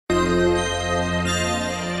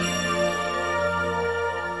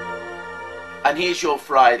And here's your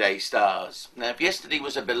Friday stars. Now, if yesterday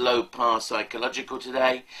was a below par psychological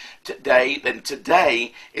today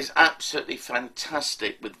is absolutely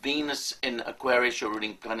fantastic. With Venus in Aquarius, your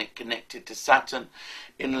ruling planet, connected to Saturn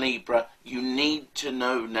in Libra. You need to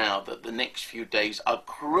know now that the next few days are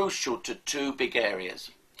crucial to two big areas: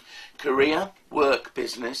 career, work,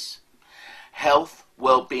 business, health,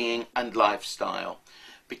 well-being, and lifestyle.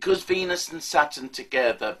 Because Venus and Saturn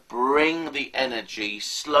together bring the energy,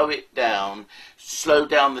 slow it down, slow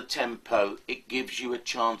down the tempo, it gives you a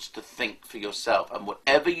chance to think for yourself. And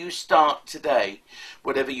whatever you start today,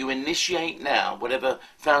 whatever you initiate now, whatever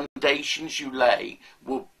foundations you lay,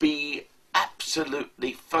 will be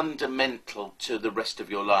absolutely fundamental to the rest of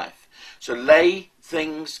your life. So lay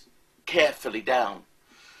things carefully down.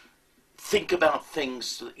 Think about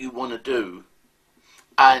things that you want to do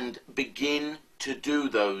and begin to do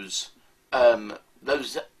those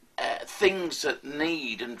things that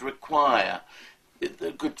need and require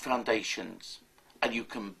the good foundations, and you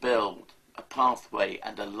can build a pathway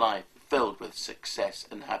and a life filled with success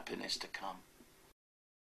and happiness to come.